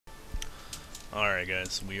Alright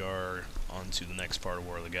guys, we are on to the next part of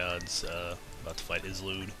War of the Gods, about to fight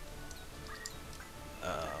Islude.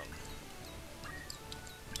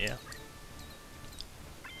 Yeah.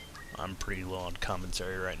 I'm pretty low on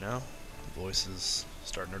commentary right now. Voice is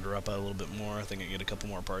starting to drop out a little bit more. I think I can get a couple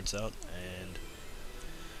more parts out, and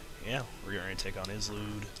yeah, we're getting ready to take on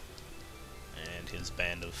Islude and his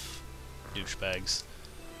band of douchebags.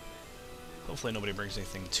 Hopefully nobody brings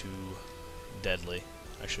anything too deadly.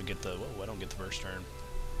 I should get the... whoa, I don't get the first turn.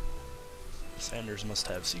 Sanders must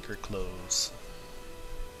have secret clothes.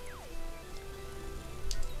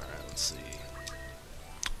 Alright, let's see.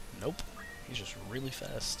 Nope. He's just really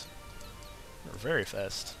fast. Or very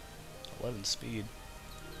fast. 11 speed.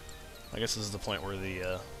 I guess this is the point where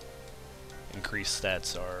the increased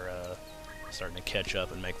stats are starting to catch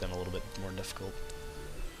up and make them a little bit more difficult.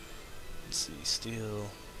 Let's see.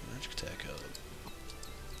 Steel. Magic attack up.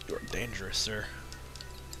 You are dangerous, sir.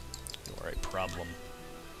 You are a problem.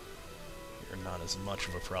 You're not as much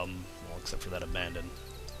of a problem, well, except for that abandon.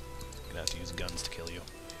 You're gonna have to use guns to kill you.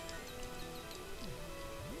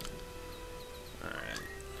 Alright.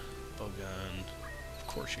 Bowgun. Of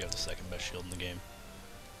course you have the second best shield in the game.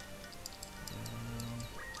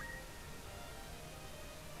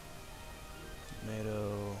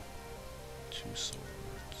 Tomato. 2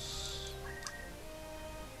 swords.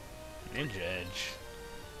 Ninja Edge.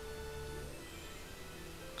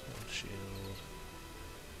 Gold shield.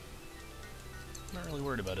 I'm not really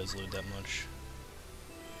worried about Islude that much.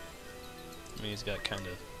 I mean, he's got kind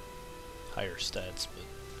of higher stats, but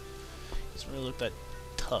he doesn't really look that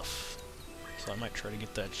tough. So I might try to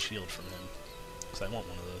get that shield from him, because I want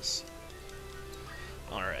one of those.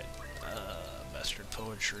 Alright, Bastard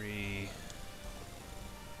Poetry.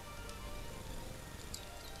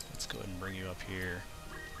 Let's go ahead and bring you up here.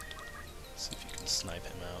 See if you can snipe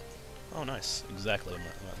him out. Oh, nice. Exactly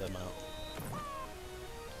that amount.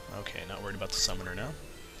 Okay, not worried about the summoner now.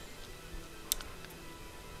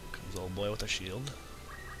 Comes old boy with a shield.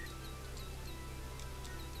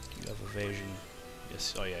 You have evasion.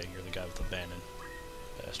 Yes, oh yeah, you're the guy with the abandon.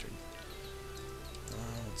 Bastard.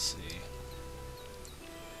 Let's see.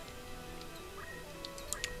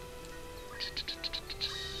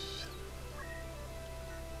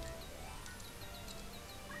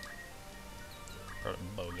 Brought a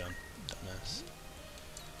bowgun. Dumbass.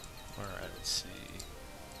 Alright, let's see.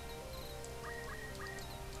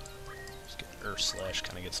 Just get Earth Slash,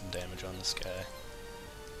 kind of get some damage on this guy.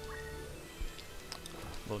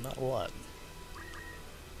 Though not a lot.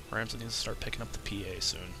 Ramsey needs to start picking up the PA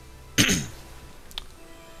soon. An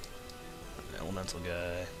elemental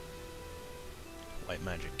guy. White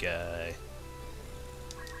magic guy.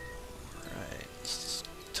 Alright, it's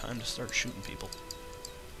time to start shooting people.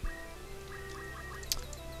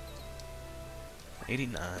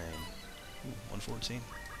 89. Ooh, 114.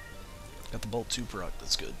 Got the Bolt 2 proc,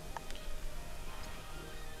 that's good.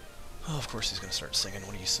 Oh, of course he's gonna start singing.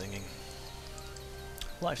 What are you singing?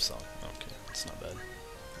 Life song. Okay, that's not bad.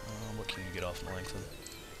 What can you get off Melanchthon?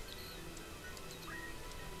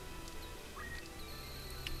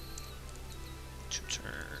 Two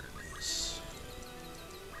turns.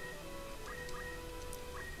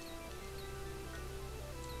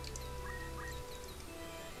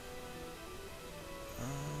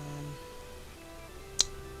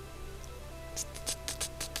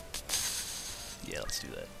 Yeah, let's do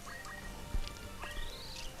that.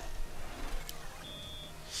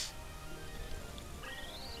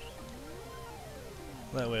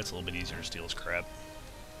 That way it's a little bit easier to steal his crap.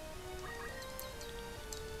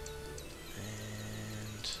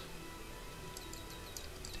 And...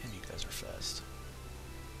 damn, you guys are fast.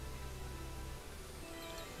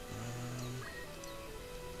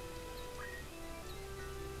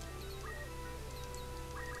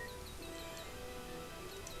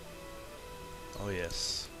 Oh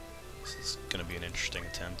yes. This is gonna be an interesting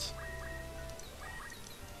attempt.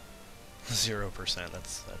 0%,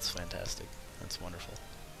 that's fantastic. That's wonderful.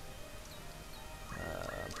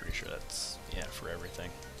 I'm pretty sure that's, yeah, for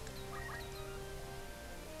everything.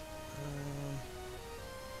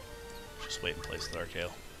 Just wait in place with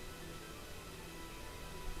Archael.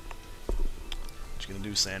 What you gonna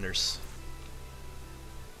do, Sanders?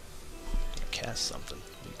 Gonna cast something.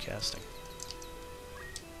 What are you casting?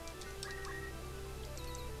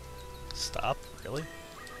 Stop? Really?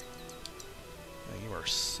 Man, you are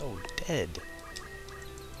so dead.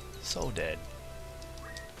 So dead.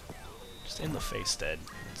 Just in the face dead.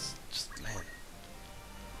 It's just, man.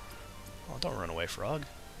 Oh, don't run away, Frog.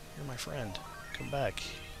 You're my friend. Come back.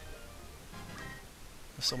 I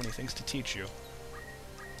have so many things to teach you.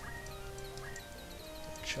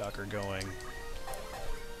 Shocker going.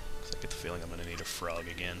 Looks like get the feeling I'm gonna need a frog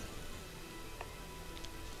again.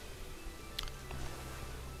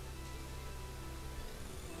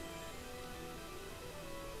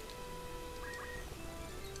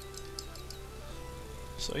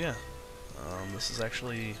 So yeah, this is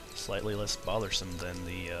actually slightly less bothersome than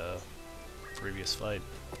the previous fight.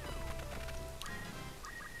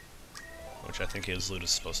 Which I think his loot is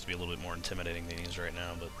supposed to be a little bit more intimidating than he is right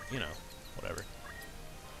now, but, you know, whatever.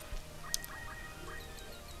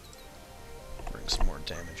 Bring some more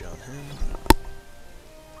damage on him.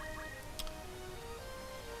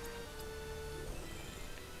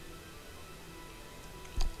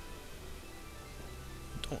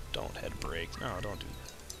 Don't head break. No, don't do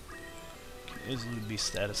that. Can his loot be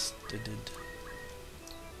status did?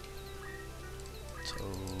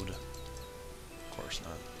 Toad. Of course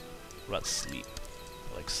not. What about sleep?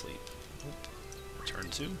 I like sleep. Nope. Return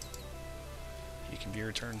 2? He can be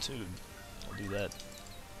returned 2. I'll do that.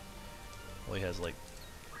 Well, he has, like,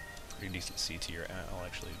 pretty decent C tier. I'll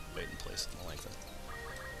actually wait and place it in the lengthen.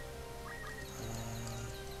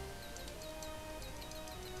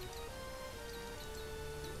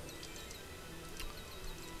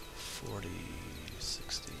 40,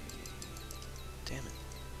 60. Damn it.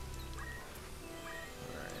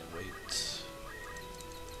 Alright, wait.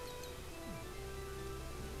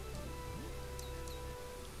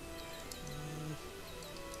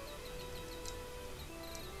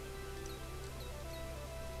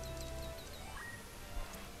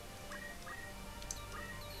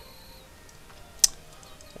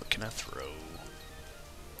 What can I throw?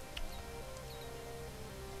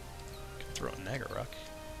 Can I throw a Nagarok?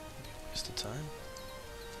 Waste of time.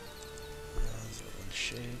 One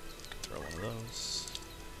shape. Can throw one of those.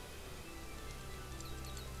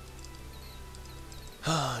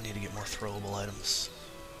 I need to get more throwable items.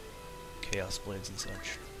 Chaos blades and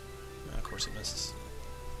such. Of course it misses.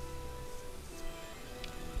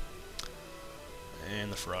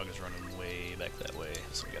 And the frog is running way back that way,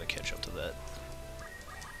 so we gotta catch up to that.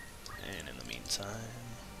 And in the meantime,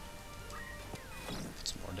 put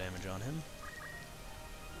some more damage on him.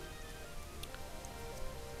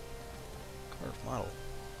 Carved model.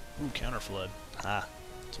 Ooh, counter flood. Ha!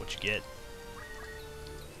 That's what you get.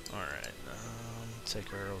 Alright, take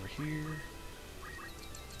her over here.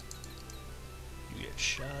 You get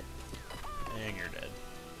shot. And you're dead.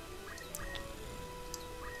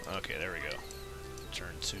 Okay, there we go.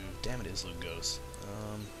 Turn 2. Damn it, his loot goes.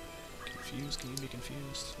 Confused? Can you be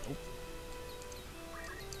confused? Nope.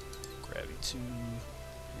 Gravity 2.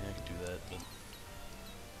 Yeah, I can do that, but...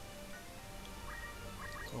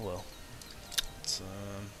 oh well.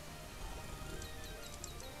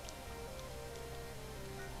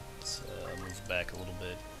 Let's move back a little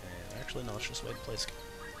bit. And actually, no, let's just wait and place.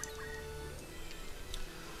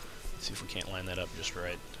 See if we can't line that up just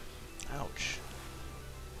right. Ouch.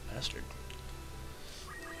 Bastard.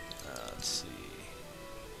 Let's see.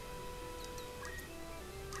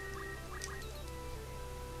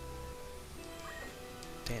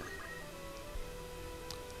 Damn.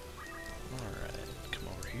 Alright, come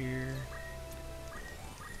over here.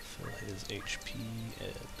 Fill his HP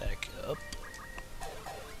back up.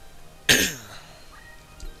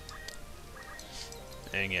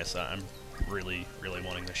 And yes, I'm really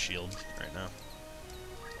wanting the shield right now.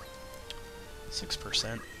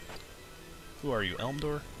 6%. Who are you,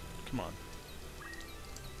 Elmdor? Come on.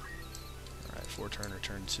 Alright, 4 turn,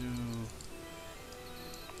 return 2.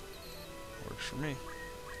 Works for me.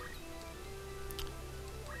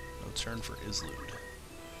 No turn for Islude.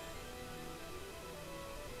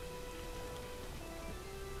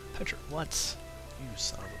 Petra, what? You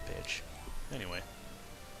son of a bitch. Anyway.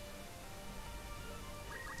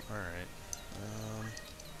 Alright.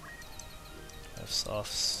 I have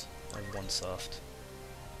softs. I have 1 soft.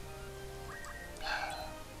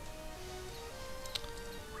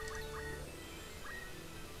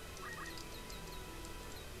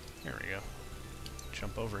 There we go.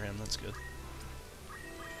 Jump over him, that's good.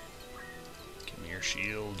 Give me your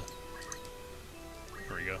shield.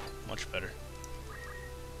 There we go. Much better.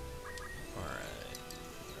 Alright.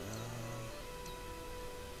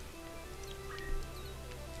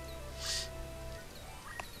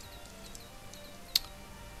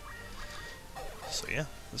 So yeah,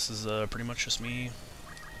 this is pretty much just me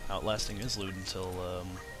outlasting Islude until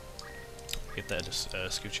I get that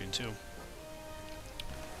Scutcheon too.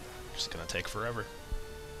 Just gonna take forever.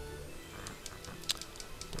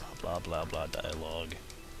 Blah blah blah blah dialogue.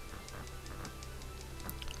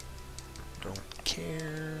 Don't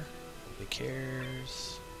care. Nobody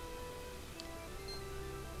cares.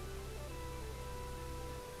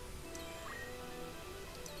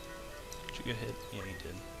 Did you get hit? Yeah, you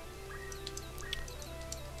did.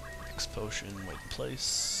 potion, wait in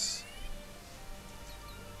place.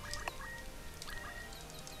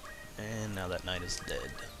 And now that knight is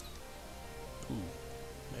dead. Ooh,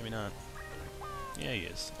 maybe not. Yeah, he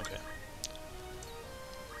is. Okay.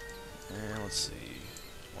 And let's see.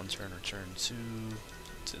 One turn, return 2.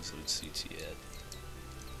 What's his loot CT at?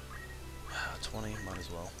 20, might as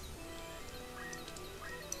well.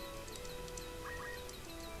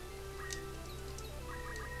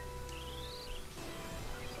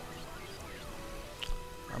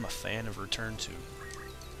 I'm a fan of return 2.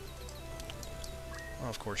 Oh,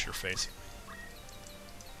 of course you're facing me.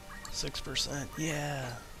 6%,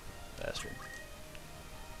 yeah! Bastard.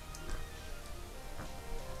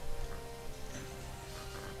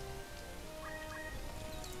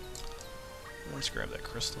 Let's grab that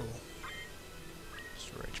crystal.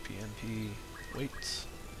 Store HP MP. Wait.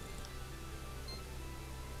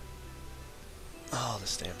 Oh,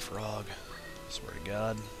 this damn frog. Swear to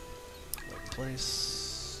God. Wait in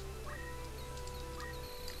place.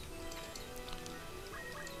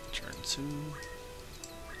 Turn 2.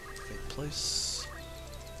 Wait in place.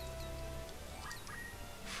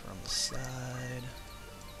 From the side.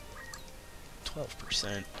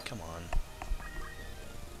 12%. Come on.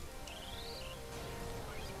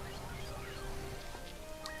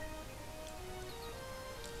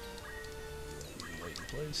 Wait in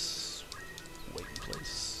place. Wait in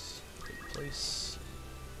place. Wait in place.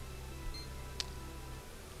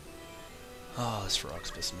 Oh, this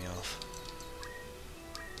frog's pissing me off.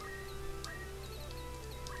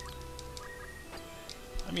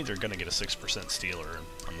 I'm either gonna get a 6% steal or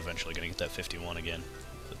I'm eventually gonna get that 51 again.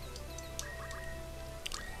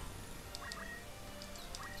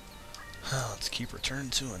 Let's keep return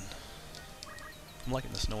to it. I'm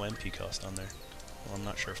liking this no MP cost on there. Well, I'm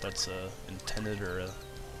not sure if that's intended or a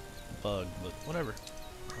bug, but whatever.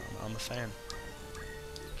 I'm a fan.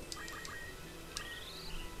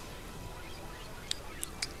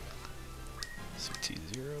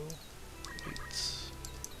 CT0.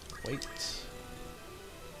 Wait.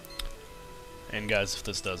 And guys, if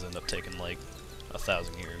this does end up taking like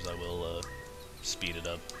 1,000 years, I will speed it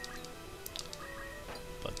up.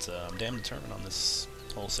 But I'm damn determined on this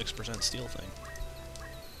whole 6% steal thing.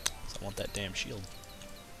 So I want that damn shield.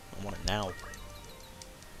 I want it now.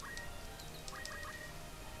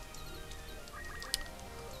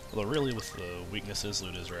 Although really with the weakness his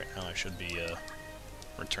loot is right now, I should be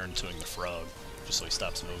return toing the frog, just so he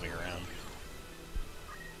stops moving around.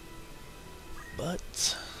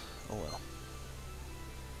 But, oh well.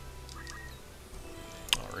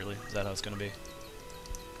 Oh really? Is that how it's gonna be?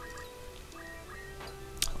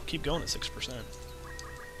 I'll keep going at 6%.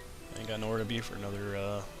 I ain't got nowhere to be for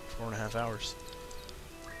another 4.5 hours.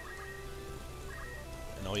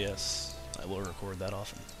 And oh yes, I will record that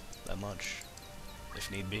often. That much. If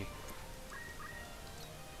need be.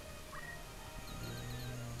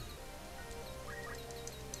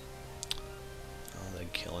 Oh,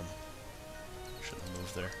 they'd kill him. Shouldn't have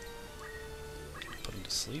moved there. Put him to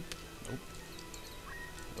sleep? Nope.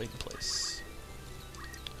 Wait in place.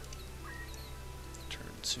 Turn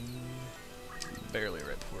 2. Barely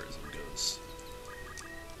right before his goes.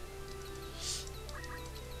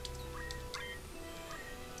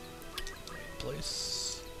 Wait in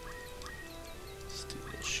place.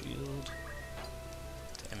 Steel shield.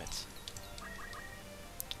 Damn it.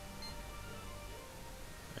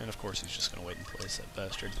 And of course he's just gonna wait in place, that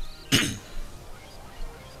bastard.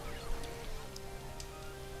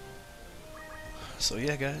 So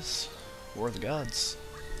yeah guys, War of the Gods.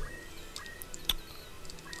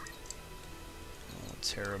 Oh,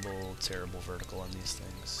 terrible, terrible vertical on these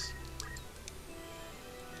things.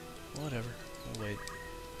 Whatever, we'll wait.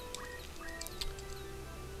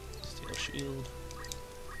 Steel shield.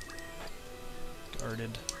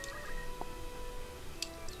 Guarded.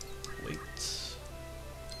 Wait.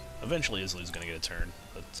 Eventually Isley's gonna get a turn,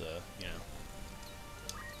 but, you know.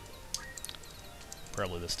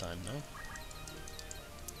 Probably this time, no?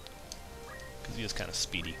 Because he is kind of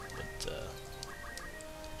speedy, but,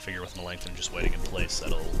 figure with Melanchthon just waiting in place,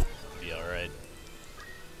 that'll be alright.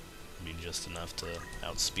 Be just enough to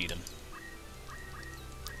outspeed him.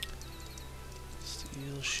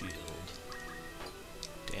 Steel shield.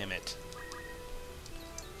 Damn it.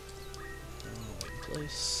 Wait in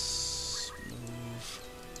place. Move.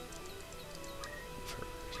 Move her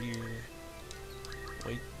here.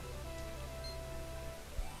 Wait.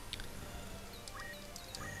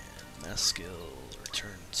 And mass skill.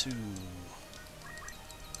 Return 2.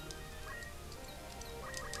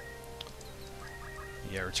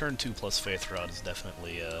 Yeah, return 2 plus Faith Rod is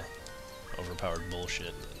definitely overpowered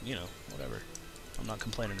bullshit. But, you know, whatever. I'm not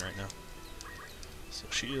complaining right now. Steel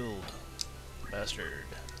shield. Bastard.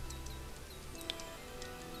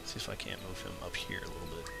 See if I can't move him up here a little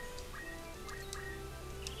bit.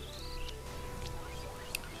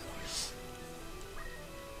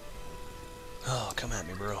 Oh, come at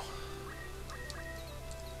me, bro.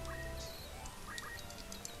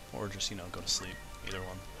 Or just, you know, go to sleep. Either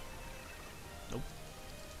one. Nope.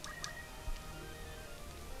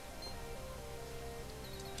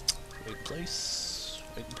 Wait in place.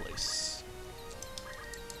 Wait in place.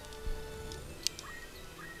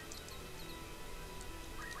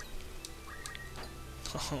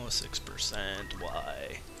 Oh, 6%.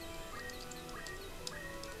 Why?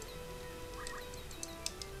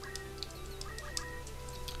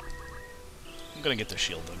 I'm gonna get the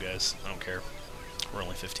shield though, guys. I don't care. We're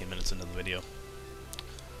only 15 minutes into the video.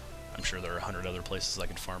 I'm sure there are 100 other places I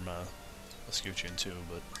could farm a Scoochin too,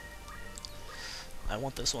 but I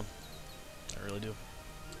want this one. I really do.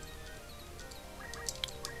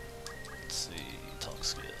 Let's see, talk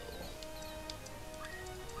skill.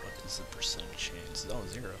 What is the percentage change? Oh,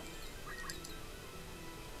 0.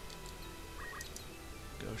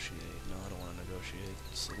 Negotiate. No, I don't want to negotiate.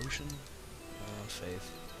 Solution?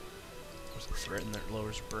 Faith. There's a threat in there that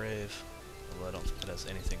lowers brave. Well, I don't think it has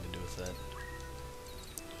anything to do with that.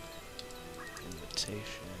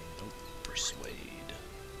 Invitation. Don't persuade.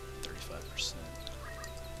 35%.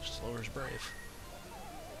 Just lowers brave.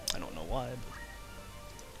 I don't know why,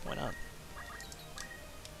 but why not?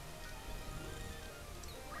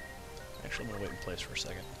 Actually, I'm gonna wait in place for a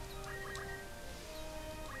second.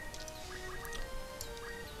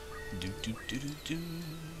 Do.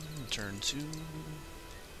 Turn 2.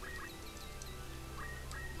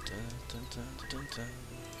 Dun.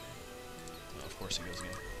 Oh, of course he goes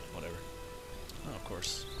again. Whatever. Oh, of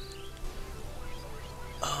course.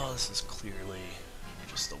 Oh, this is clearly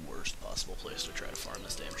just the worst possible place to try to farm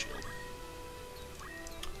this damn shield.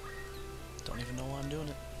 Don't even know why I'm doing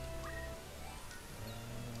it.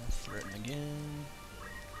 Threaten again.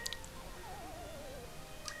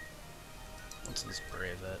 What's this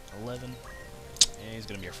brave at? 11? Yeah, he's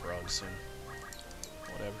gonna be a frog soon.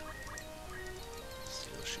 Whatever.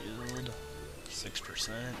 Steel shield.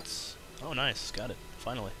 6%. Oh, nice. Got it.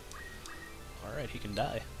 Finally. Alright, he can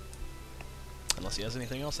die. Unless he has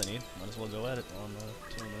anything else I need. Might as well go at it while I'm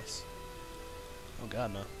doing this. Oh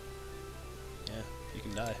god, no. Yeah, he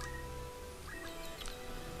can die.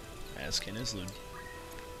 As can Islud.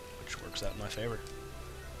 Which works out in my favor.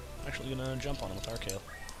 I'm actually gonna jump on him with Archael.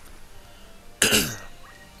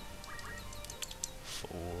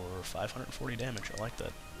 For 540 damage, I like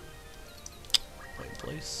that. Wait in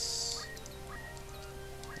place.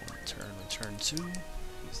 Return 2.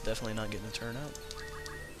 He's definitely not getting a turn out.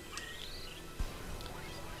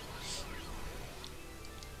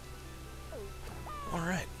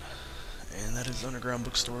 Alright. And that is underground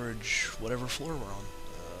book storage, whatever floor we're on.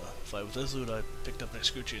 Fight with Islud, I picked up an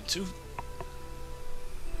Scoochin too.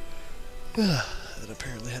 That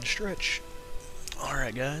apparently had to stretch.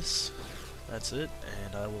 Alright guys, that's it,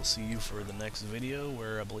 and I will see you for the next video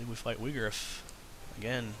where I believe we fight Wiggriff.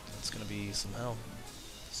 Again, it's gonna be some hell.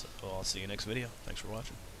 So I'll see you next video. Thanks for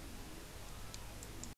watching.